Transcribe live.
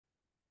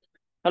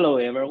Hello,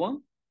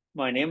 everyone.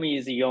 My name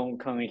is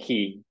Yongkang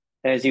He.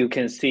 As you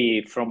can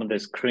see from the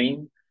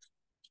screen,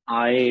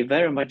 I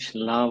very much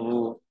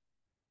love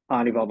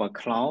Alibaba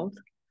Cloud.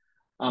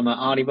 I'm an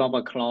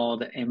Alibaba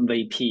Cloud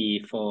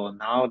MVP for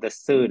now the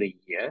third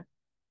year.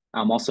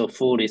 I'm also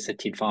fully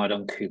certified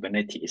on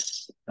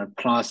Kubernetes.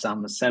 Plus,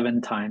 I'm 7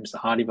 times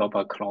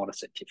Alibaba Cloud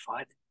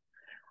certified.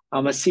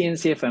 I'm a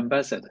CNCF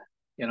ambassador.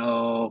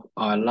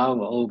 I love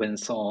open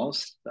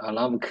source. I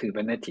love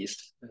Kubernetes.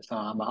 So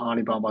I'm an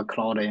Alibaba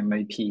Cloud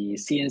MVP,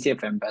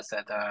 CNCF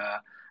ambassador.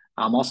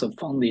 I'm also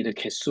founded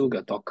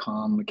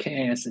Ksuga.com,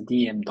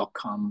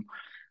 KSDM.com.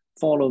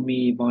 Follow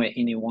me by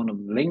any one of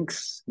the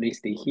links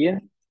listed here.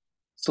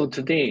 So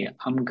today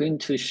I'm going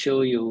to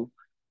show you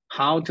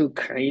how to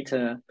create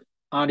a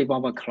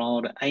Alibaba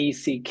Cloud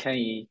ACK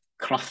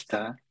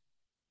cluster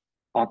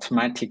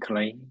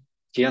automatically.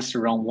 Just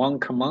run one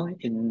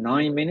command in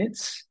 9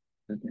 minutes,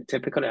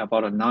 typically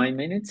about 9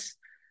 minutes.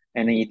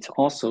 And it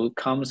also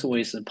comes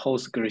with a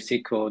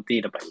PostgreSQL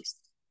database.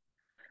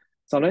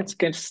 So let's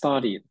get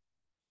started.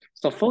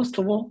 So first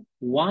of all,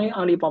 why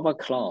Alibaba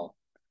Cloud?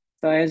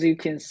 So as you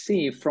can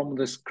see from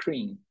the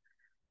screen,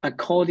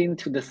 according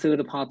to the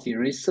third-party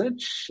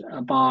research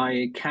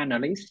by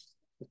Canalys,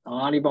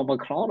 Alibaba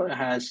Cloud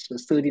has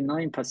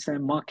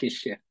 39% market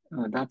share.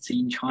 That's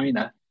in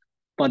China,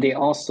 but they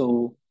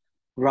also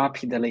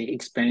rapidly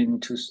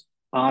expand to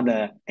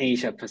other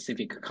Asia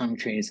Pacific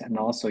countries and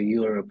also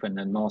Europe and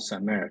North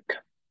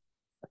America.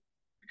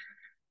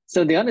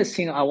 So the other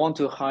thing I want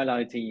to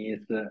highlight is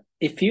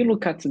if you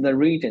look at the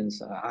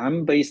regions,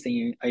 I'm based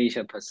in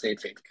Asia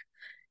Pacific.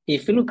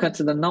 If you look at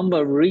the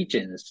number of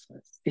regions,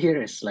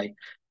 seriously,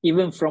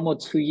 even from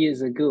 2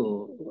 years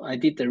ago, I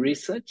did the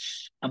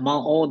research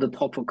among all the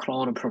top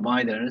cloud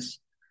providers.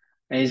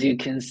 As you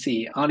can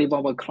see,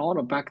 Alibaba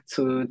Cloud back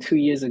to 2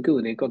 years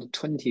ago, they got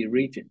 20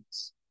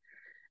 regions.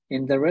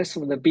 And the rest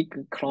of the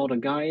big cloud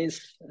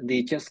guys,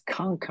 they just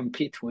can't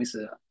compete with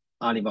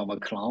Alibaba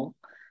Cloud.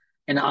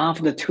 And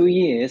after 2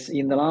 years,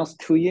 in the last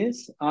 2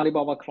 years,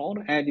 Alibaba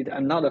Cloud added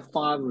another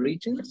 5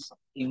 regions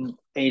in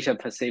Asia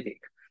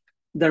Pacific.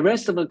 The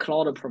rest of the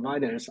cloud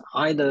providers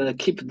either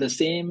keep the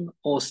same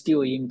or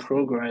still in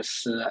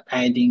progress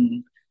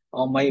adding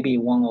or maybe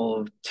 1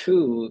 or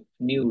 2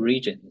 new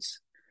regions.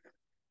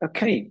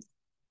 Okay,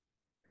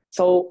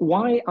 so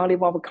why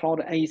Alibaba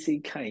Cloud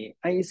ACK?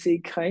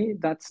 ACK,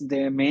 that's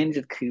their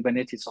managed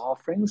Kubernetes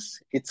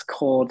offerings. It's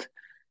called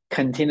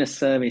Container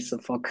Service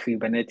for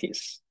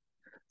Kubernetes.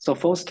 So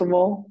first of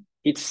all,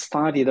 it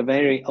started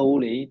very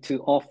early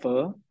to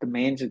offer the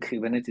managed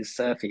Kubernetes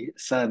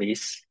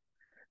service.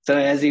 So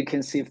as you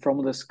can see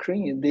from the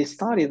screen, they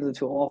started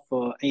to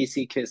offer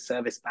ACK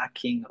service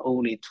back in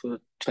early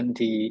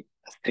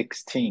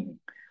 2016.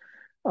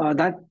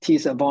 That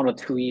is about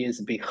 2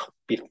 years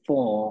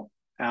before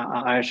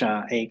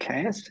Azure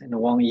AKS and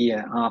 1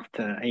 year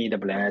after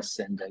AWS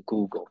and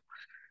Google.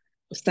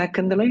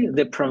 Secondly,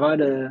 they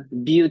provide a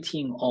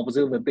built-in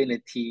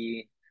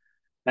observability,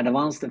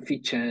 advanced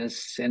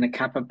features and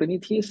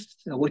capabilities,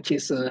 which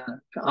is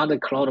other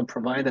cloud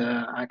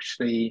provider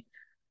actually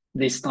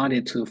they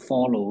started to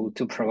follow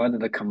to provide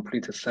the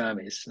complete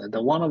service.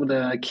 One of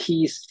the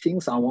key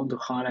things I want to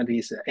highlight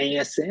is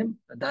ASM.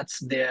 That's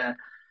their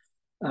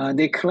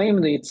they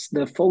claim it's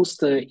the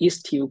first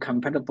Istio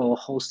compatible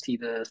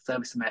hosted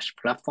service mesh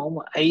platform.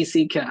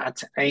 ACK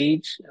at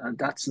Edge,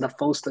 that's the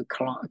first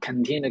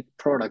container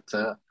product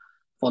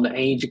for the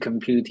edge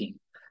computing.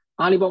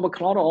 Alibaba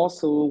Cloud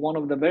also one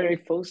of the very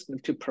first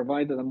to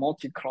provide the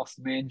multi-class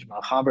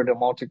management, hybrid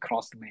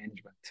multi-class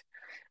management.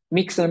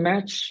 Mix and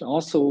match,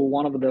 also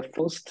one of the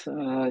first,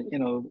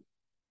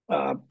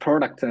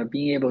 product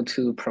being able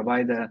to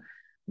provide a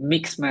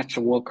mix match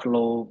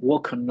workload,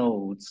 worker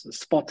nodes,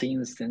 spot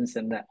instance,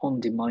 and the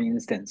on-demand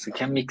instance. You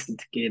can mix it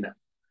together.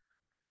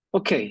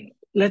 Okay,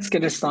 let's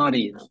get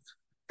started.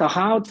 So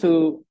how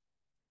to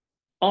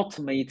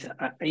automate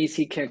an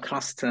ACK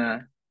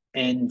cluster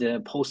and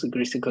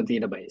PostgreSQL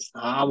database.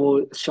 I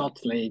will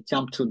shortly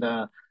jump to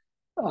the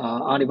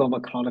Alibaba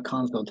Cloud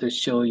Console to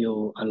show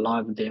you a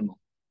live demo.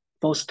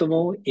 First of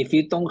all, if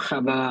you don't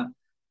have a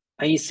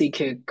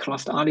ACK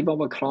cluster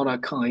Alibaba Cloud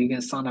account, you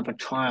can sign up a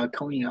trial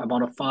account in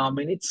about 5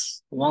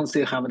 minutes. Once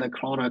you have the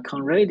cloud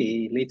account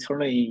ready,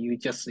 literally you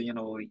just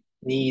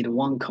need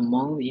one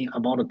command in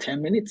about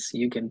 10 minutes.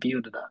 You can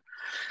build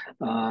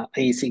the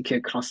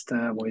ACK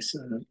cluster with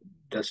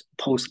the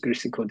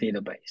PostgreSQL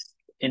database.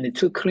 And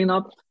to clean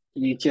up,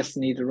 you just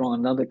need to run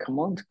another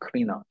command to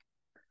clean up.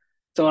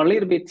 So a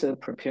little bit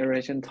of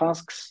preparation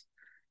tasks.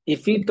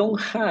 If you don't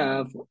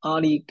have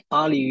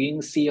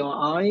aliyun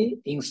CLI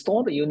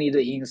installed, you need to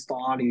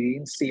install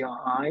aliyun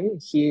CLI.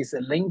 Here's a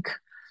link.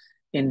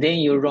 And then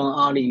you run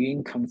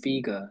aliyun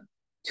configure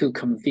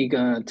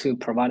to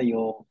provide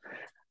your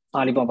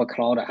Alibaba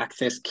Cloud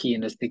access key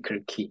and the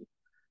secret key.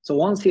 So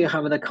once you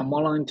have the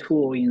command line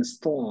tool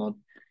installed,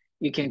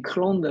 you can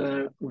clone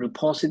the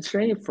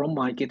repository from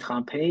my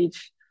GitHub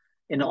page.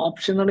 And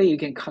optionally, you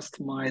can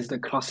customize the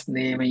class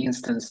name,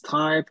 instance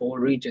type, or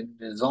region,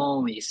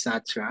 zone,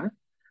 etc.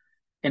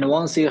 And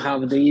once you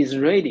have these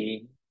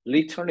ready,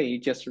 literally you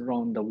just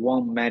run the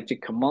one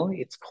magic command.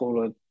 It's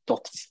called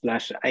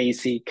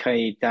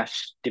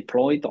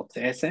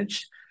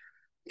 /ACK-deploy.sh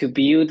to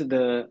build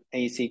the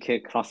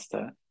ACK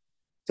cluster.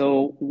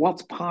 So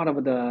what's part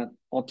of the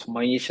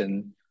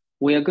automation?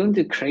 We are going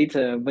to create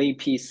a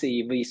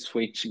VPC,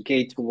 vSwitch,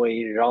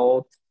 gateway,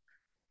 route.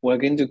 We're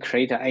going to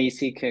create an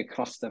ACK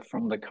cluster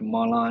from the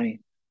command line.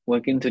 We're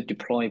going to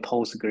deploy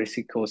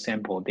PostgreSQL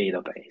sample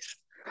database.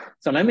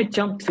 So let me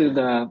jump to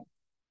the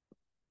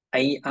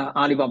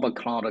Alibaba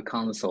Cloud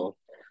console.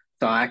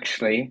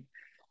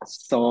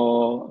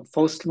 So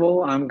first of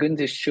all, I'm going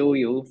to show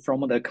you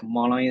from the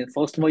command line.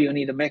 First of all, you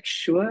need to make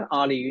sure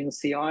aliyun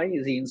CLI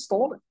is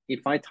installed.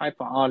 If I type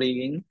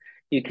aliyun,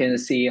 you can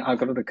see I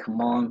got the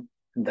command,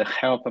 the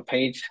help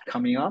page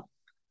coming up.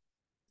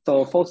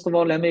 So first of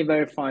all, let me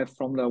verify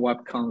from the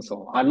web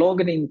console. I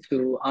logged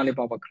into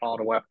Alibaba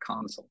Cloud web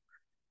console.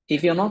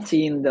 If you're not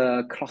in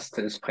the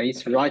clusters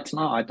page right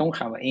now, I don't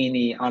have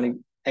any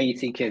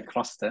ACK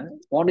cluster.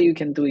 What you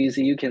can do is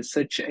you can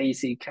search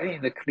ACK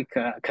and click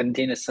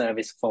container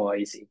service for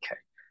ACK.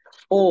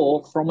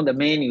 Or from the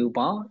menu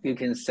bar, you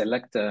can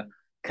select the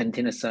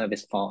container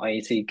service for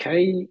ACK.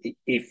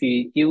 If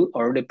you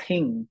already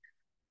ping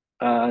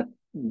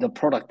the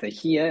product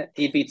here,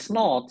 if it's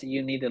not,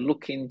 you need to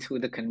look into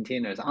the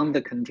containers. Under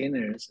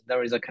containers,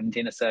 there is a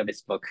container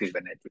service for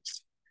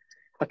Kubernetes.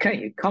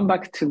 Okay, come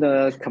back to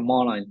the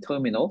command line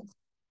terminal.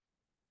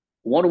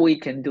 What we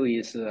can do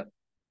is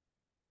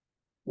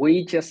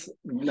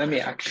let me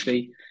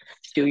actually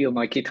show you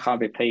my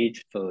GitHub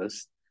page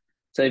first.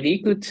 So if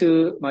you go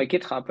to my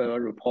GitHub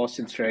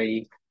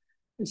repository,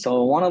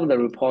 so one of the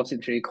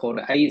repository called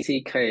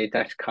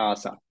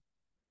ACK-Cluster.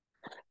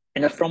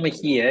 And from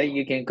here,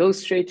 you can go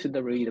straight to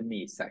the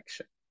README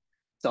section.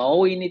 So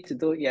all you need to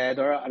do,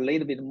 there are a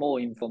little bit more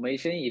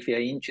information if you're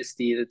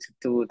interested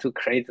to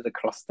create the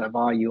cluster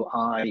bar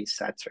UI,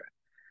 etc.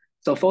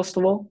 So first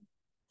of all,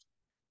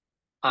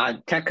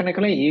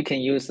 technically you can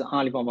use the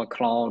Alibaba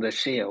Cloud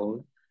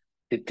Shell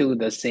to do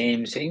the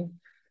same thing.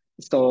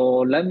 So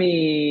let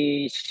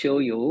me show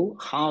you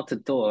how to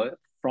do it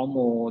from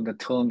the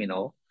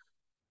terminal.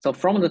 So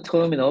from the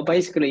terminal,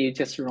 basically you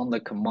just run the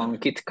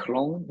command git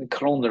clone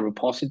the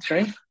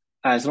repository,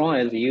 as long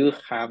as you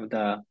have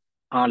the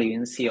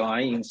aliyun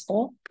CLI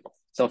installed.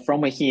 So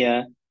from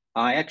here,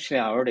 I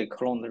already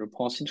cloned the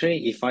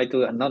repository. If I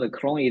do another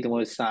clone, it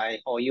will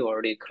say, oh, you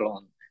already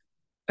cloned.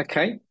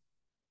 Okay.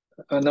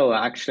 No,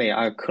 actually,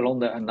 I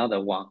cloned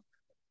another one.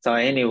 So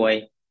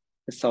anyway,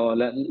 so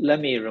let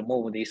me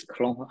remove this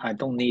clone. I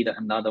don't need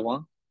another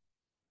one.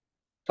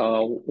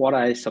 So what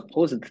I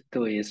supposed to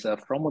do is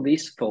from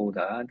this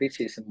folder, this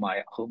is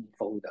my home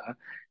folder,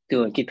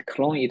 do a git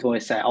clone. It will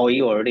say, oh,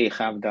 you already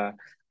have the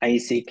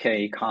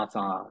ACK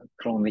Kata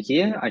clone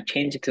here. I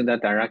change it to the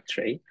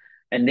directory.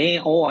 And then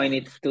all I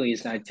need to do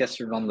is I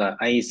just run the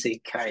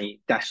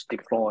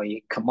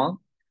ACK-deploy command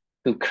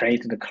to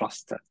create the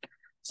cluster.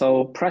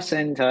 So press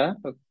enter,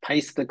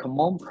 paste the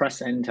command,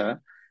 press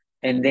enter,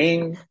 and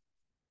then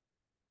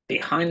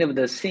behind of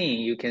the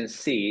scene, you can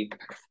see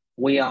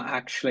we are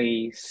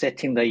actually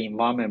setting the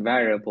environment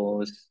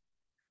variables,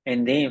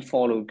 and then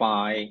followed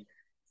by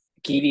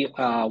give you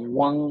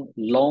one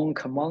long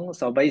command.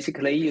 So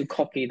basically, you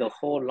copy the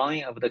whole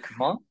line of the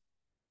command.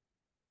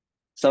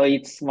 So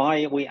it's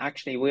why we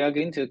are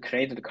going to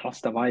create the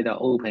cluster by the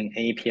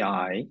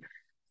OpenAPI.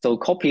 So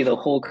copy the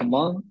whole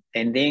command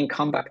and then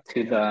come back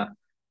to the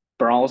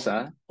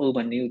browser,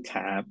 open new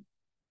tab,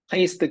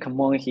 paste the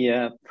command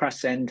here,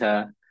 press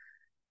enter.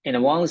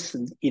 And once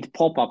it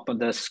pop up on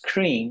the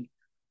screen,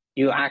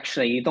 you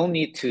don't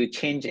need to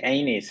change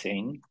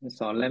anything.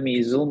 So let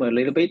me zoom a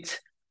little bit.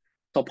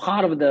 So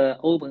part of the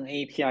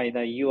OpenAPI,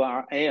 the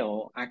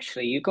URL,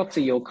 you got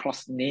your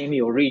cluster name,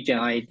 your region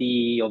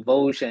ID, your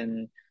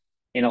version,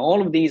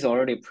 all of these are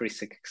already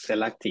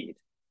pre-selected.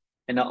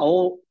 And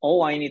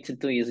all I need to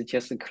do is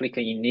just click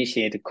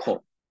initiate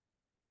call.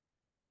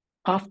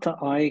 After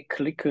I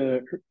click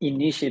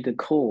initiate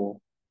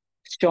call,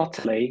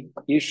 shortly,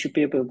 you should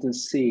be able to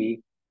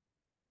see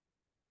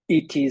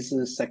it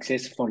is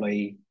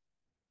successfully.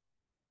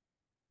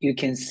 You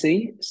can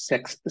see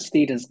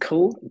status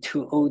code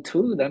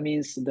 202. That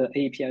means the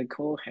API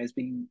call has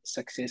been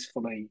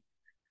successfully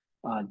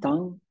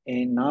done.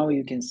 And now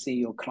you can see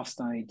your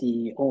cluster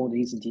ID, all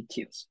these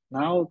details.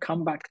 Now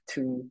come back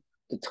to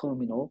the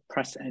terminal,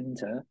 press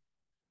enter.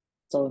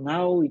 So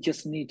now we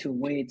just need to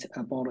wait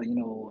about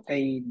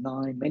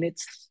 8-9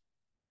 minutes.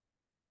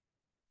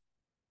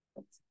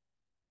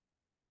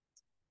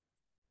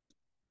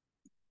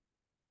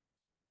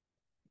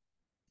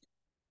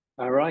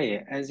 All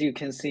right, as you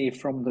can see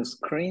from the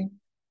screen,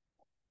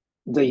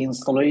 the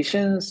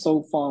installation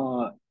so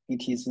far,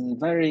 it is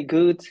very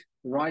good.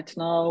 Right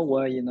now,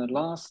 we're in the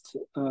last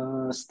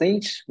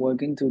stage. We're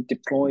going to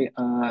deploy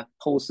a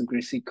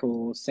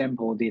PostgreSQL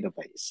sample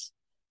database.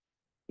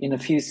 In a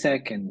few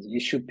seconds,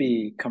 it should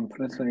be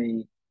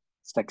completely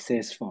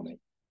successfully.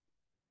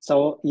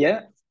 So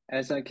yeah,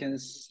 as you can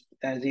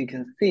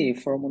see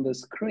from the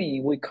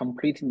screen, we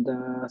completed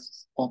the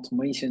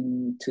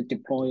automation to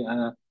deploy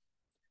a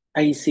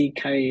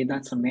ACK,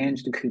 that's a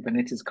managed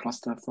Kubernetes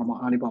cluster from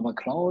Alibaba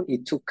Cloud.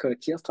 It took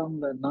just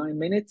under 9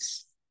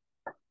 minutes.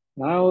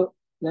 Now,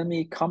 let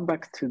me come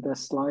back to the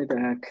slide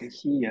deck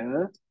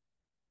here.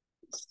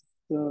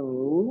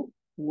 So,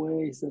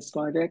 where is the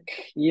slide deck?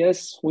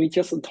 Yes, we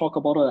just talk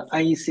about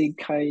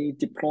ACK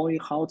deploy,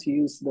 how to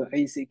use the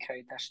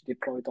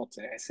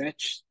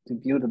ACK-deploy.sh to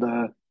build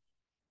the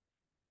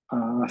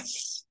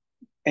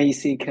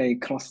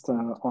ACK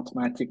cluster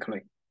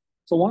automatically.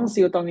 So once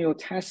you've done your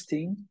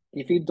testing,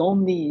 if you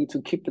don't need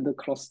to keep the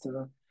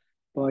cluster,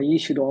 but you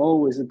should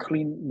always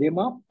clean them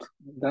up.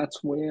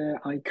 That's where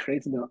I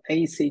created the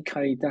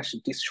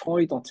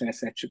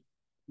ACK-destroy.sh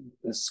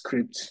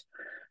script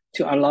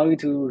to allow you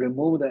to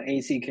remove the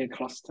ACK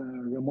cluster,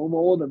 remove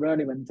all the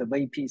relevant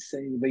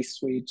VPC,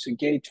 vSwitch,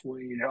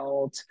 gateway,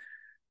 route,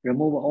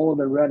 remove all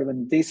the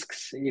relevant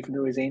disks. If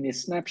there is any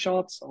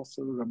snapshots,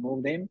 also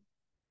remove them.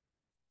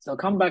 So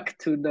come back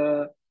to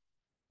the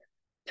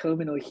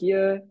terminal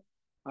here.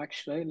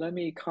 Actually, let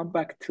me come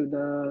back to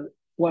the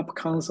web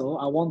console.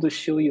 I want to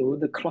show you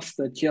the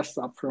cluster just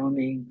up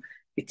running.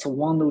 It's a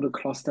one node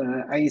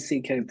cluster,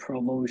 ACK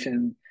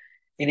promotion.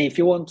 And if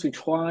you want to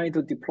try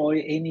to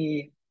deploy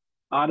any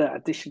other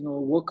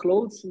additional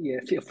workloads, yeah,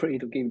 feel free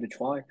to give it a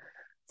try.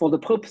 For the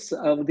purpose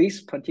of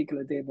this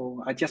particular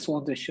demo, I just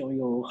want to show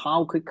you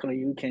how quickly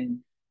you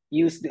can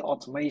use the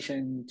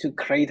automation to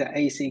create an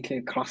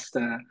ACK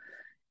cluster.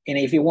 And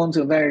if you want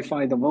to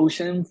verify the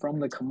version from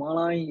the command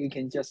line, you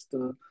can just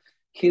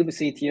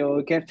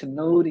kubectl get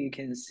node. You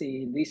can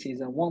see this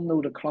is a one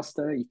node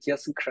cluster. It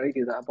just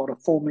created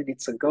about 4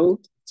 minutes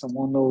ago. It's a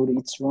one node,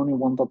 it's running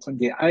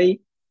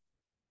 1.28.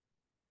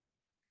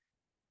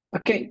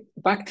 Okay,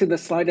 back to the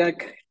slide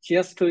deck,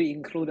 just to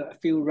include a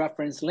few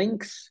reference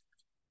links.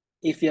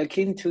 If you're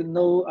keen to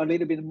know a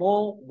little bit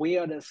more,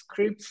 where are the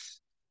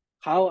scripts,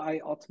 how I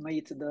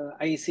automate the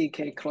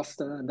ACK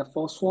cluster, the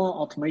first one,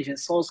 automation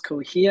source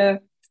code here,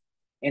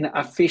 and an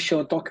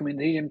official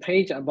documentation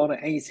page about the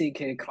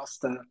ACK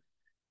cluster.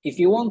 If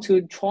you want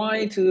to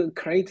try to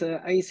create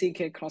an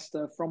ACK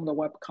cluster from the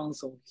web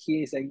console,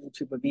 here is a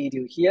YouTube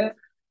video here,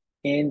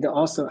 and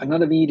also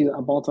another video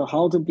about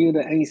how to build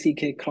an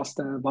ACK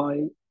cluster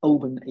by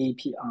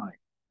OpenAPI.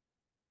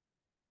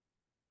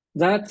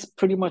 That's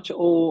pretty much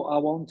all I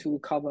want to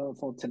cover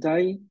for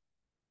today.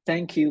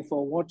 Thank you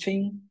for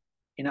watching,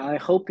 and I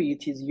hope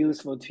it is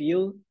useful to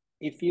you.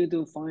 If you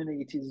do find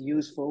it is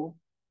useful,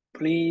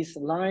 please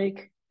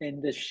like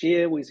and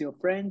share with your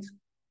friends.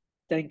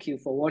 Thank you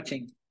for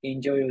watching.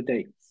 Enjoy your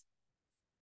day.